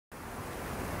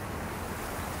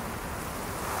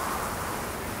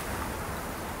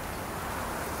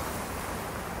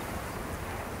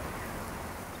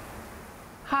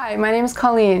Hi, my name is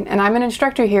Colleen, and I'm an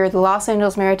instructor here at the Los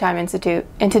Angeles Maritime Institute,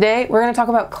 and today we're going to talk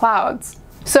about clouds.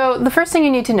 So the first thing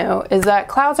you need to know is that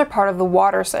clouds are part of the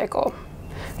water cycle.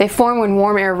 They form when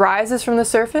warm air rises from the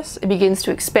surface, it begins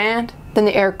to expand, then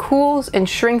the air cools and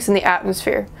shrinks in the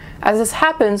atmosphere. As this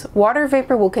happens, water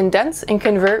vapor will condense and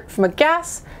convert from a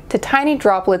gas to tiny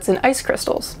droplets and ice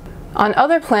crystals. On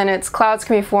other planets, clouds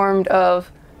can be formed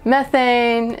of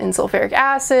methane and sulfuric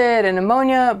acid and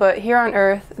ammonia, but here on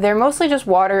Earth, they're mostly just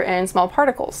water and small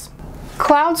particles.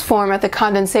 Clouds form at the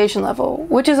condensation level,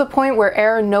 which is a point where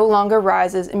air no longer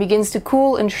rises and begins to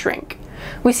cool and shrink.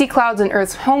 We see clouds in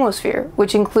Earth's homosphere,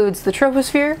 which includes the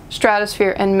troposphere,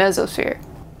 stratosphere, and mesosphere.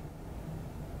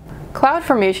 Cloud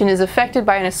formation is affected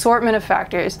by an assortment of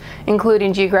factors,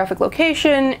 including geographic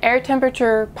location, air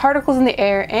temperature, particles in the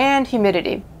air, and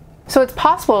humidity. So it's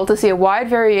possible to see a wide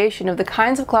variation of the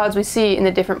kinds of clouds we see in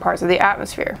the different parts of the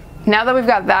atmosphere. Now that we've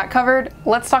got that covered,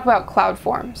 let's talk about cloud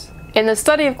forms. In the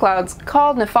study of clouds,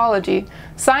 called nymphology,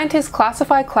 scientists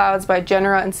classify clouds by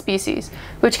genera and species,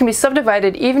 which can be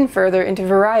subdivided even further into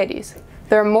varieties.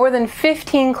 There are more than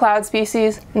 15 cloud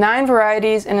species, 9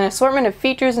 varieties, and an assortment of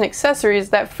features and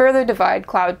accessories that further divide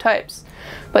cloud types.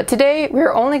 But today, we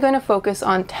are only going to focus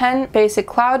on 10 basic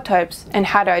cloud types and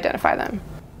how to identify them.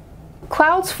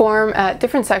 Clouds form at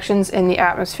different sections in the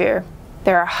atmosphere.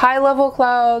 There are high-level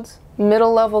clouds,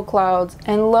 middle-level clouds,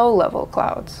 and low-level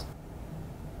clouds.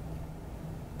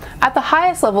 At the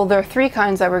highest level, there are 3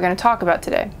 kinds that we're going to talk about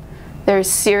today.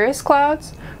 There's cirrus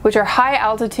clouds, which are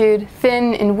high-altitude,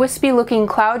 thin, and wispy-looking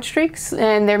cloud streaks,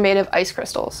 and they're made of ice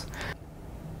crystals.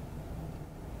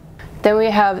 Then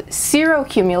we have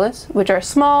cirrocumulus, which are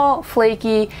small,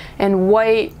 flaky, and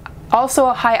white, also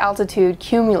high-altitude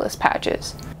cumulus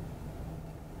patches.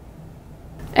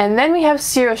 And then we have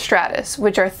cirrostratus,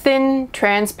 which are thin,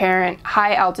 transparent,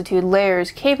 high-altitude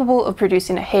layers capable of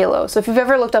producing a halo. So if you've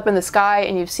ever looked up in the sky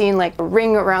and you've seen like a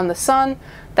ring around the sun,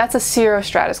 that's a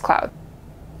cirrostratus cloud.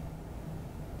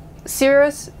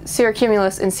 Cirrus,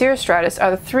 cirrocumulus, and cirrostratus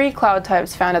are the 3 cloud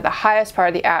types found at the highest part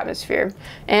of the atmosphere.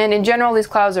 And in general, these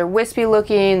clouds are wispy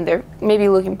looking, they're maybe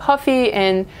looking puffy,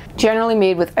 and generally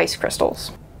made with ice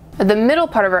crystals. At the middle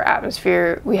part of our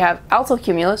atmosphere, we have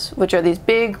altocumulus, which are these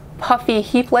big, puffy,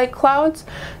 heap-like clouds,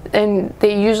 and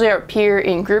they usually appear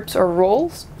in groups or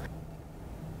rolls.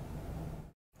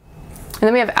 And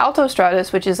then we have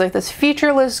altostratus, which is like this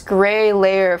featureless gray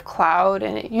layer of cloud,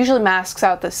 and it usually masks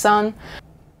out the sun.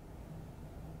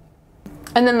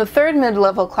 And then the third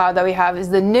mid-level cloud that we have is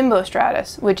the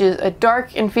nimbostratus, which is a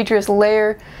dark and featureless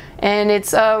layer, and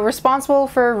it's responsible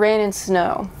for rain and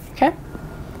snow. Okay?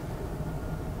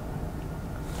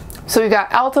 So we've got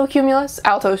altocumulus,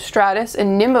 altostratus,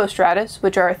 and nimbostratus,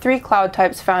 which are 3 cloud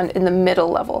types found in the middle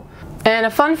level. And a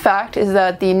fun fact is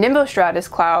that the nimbostratus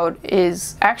cloud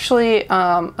is actually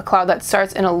a cloud that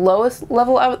starts in a lowest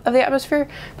level of the atmosphere,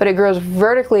 but it grows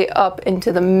vertically up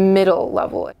into the middle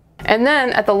level. And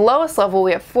then at the lowest level,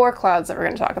 we have 4 clouds that we're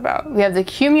going to talk about. We have the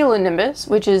cumulonimbus,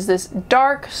 which is this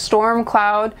dark storm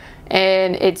cloud,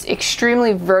 and it's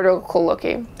extremely vertical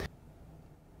looking.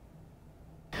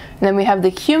 And then we have the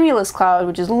cumulus cloud,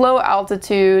 which is low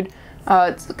altitude.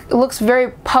 It looks very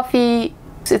puffy.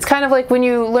 It's kind of like when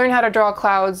you learn how to draw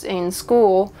clouds in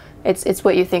school, it's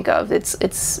what you think of. It's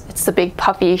the big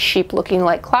puffy sheep-looking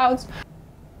like clouds.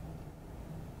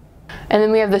 And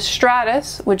then we have the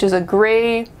stratus, which is a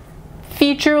gray,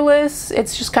 featureless.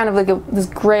 It's just kind of like this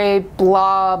gray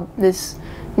blob, this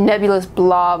nebulous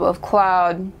blob of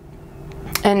cloud,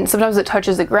 and sometimes it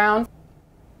touches the ground.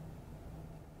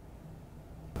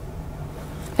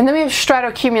 And then we have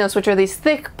stratocumulus, which are these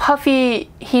thick,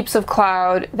 puffy heaps of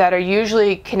cloud that are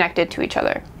usually connected to each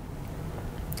other.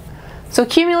 So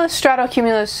cumulus,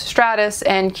 stratocumulus, stratus,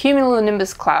 and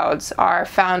cumulonimbus clouds are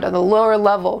found on the lower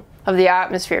level of the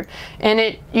atmosphere.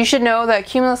 And you should know that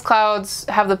cumulus clouds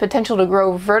have the potential to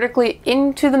grow vertically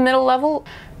into the middle level,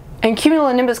 and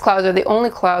cumulonimbus clouds are the only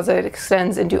clouds that it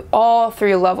extends into all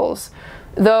 3 levels,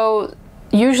 though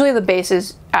usually the base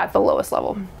is at the lowest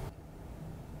level.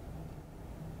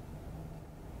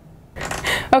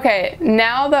 Okay,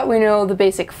 now that we know the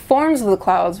basic forms of the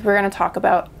clouds, we're going to talk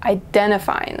about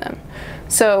identifying them.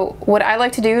 So what I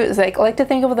like to do is I like to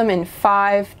think of them in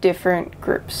 5 different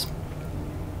groups.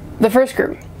 The first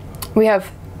group, we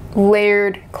have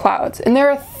layered clouds, and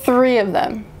there are 3 of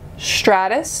them: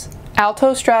 stratus,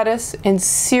 altostratus, and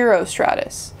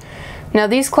cirrostratus. Now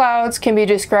these clouds can be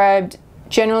described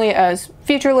generally as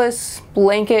featureless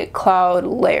blanket cloud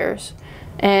layers.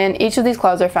 And each of these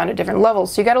clouds are found at different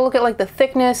levels. So you got to look at like the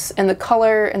thickness and the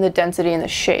color and the density and the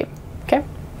shape. Okay.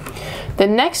 The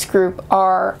next group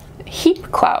are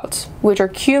heap clouds, which are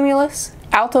cumulus,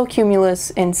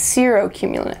 altocumulus, and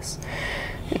cirrocumulus.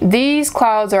 These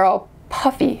clouds are all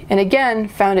puffy and again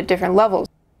found at different levels.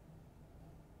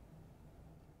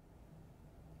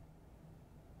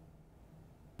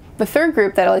 The third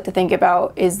group that I like to think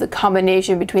about is the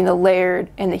combination between the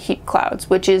layered and the heap clouds,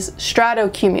 which is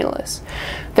stratocumulus.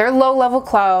 They're low-level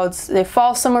clouds. They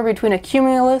fall somewhere between a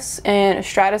cumulus and a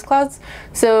stratus clouds,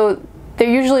 so they're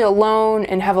usually alone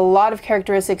and have a lot of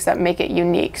characteristics that make it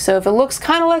unique. So if it looks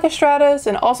kind of like a stratus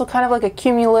and also kind of like a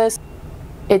cumulus,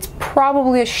 it's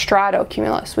probably a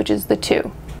stratocumulus, which is the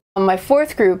 2. My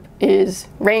fourth group is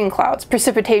rain clouds,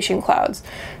 precipitation clouds.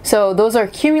 So those are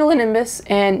cumulonimbus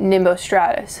and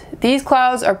nimbostratus. These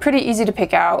clouds are pretty easy to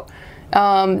pick out.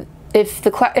 If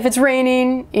it's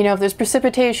raining, if there's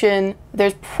precipitation,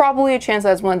 there's probably a chance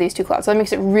that it's one of these 2 clouds. So that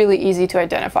makes it really easy to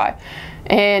identify.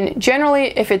 And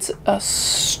generally, if it's a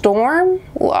storm,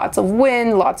 lots of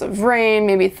wind, lots of rain,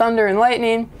 maybe thunder and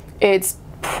lightning, it's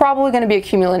probably going to be a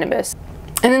cumulonimbus.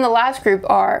 And then the last group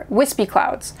are wispy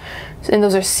clouds, and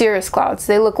those are cirrus clouds.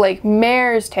 They look like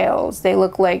mare's tails. They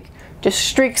look like just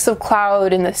streaks of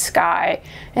cloud in the sky.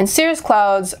 And cirrus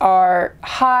clouds are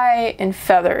high and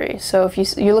feathery. So if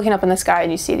you're looking up in the sky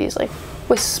and you see these like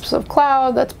wisps of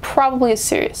cloud, that's probably a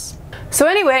cirrus. So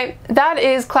anyway, that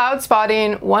is Cloud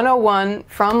Spotting 101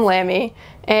 from Lammy.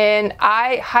 And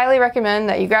I highly recommend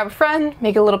that you grab a friend,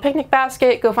 make a little picnic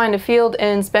basket, go find a field,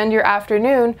 and spend your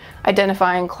afternoon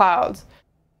identifying clouds.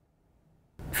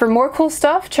 For more cool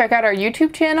stuff, check out our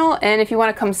YouTube channel, and if you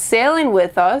want to come sailing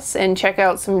with us and check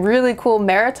out some really cool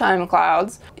maritime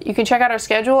clouds, you can check out our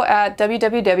schedule at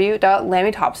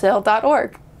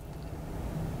www.lammytopsail.org.